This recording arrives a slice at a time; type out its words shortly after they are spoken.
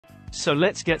So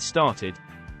let's get started.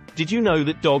 Did you know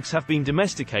that dogs have been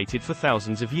domesticated for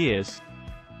thousands of years?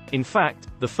 In fact,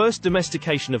 the first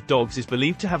domestication of dogs is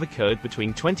believed to have occurred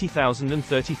between 20,000 and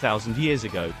 30,000 years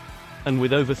ago. And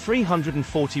with over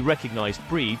 340 recognized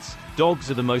breeds, dogs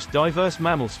are the most diverse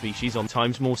mammal species, on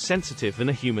times more sensitive than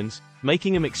humans,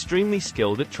 making them extremely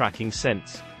skilled at tracking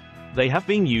scents. They have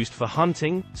been used for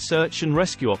hunting, search and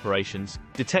rescue operations,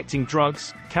 detecting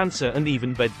drugs, cancer and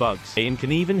even bed bugs, and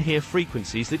can even hear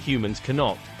frequencies that humans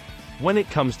cannot. When it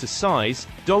comes to size,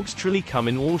 dogs truly come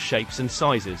in all shapes and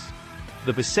sizes.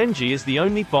 The Basenji is the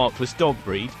only barkless dog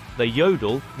breed. They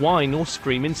yodel, whine or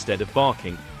scream instead of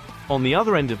barking. On the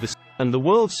other end of the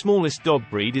world's smallest dog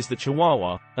breed is the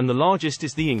Chihuahua, and the largest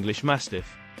is the English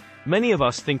Mastiff. Many of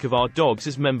us think of our dogs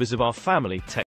as members of our family.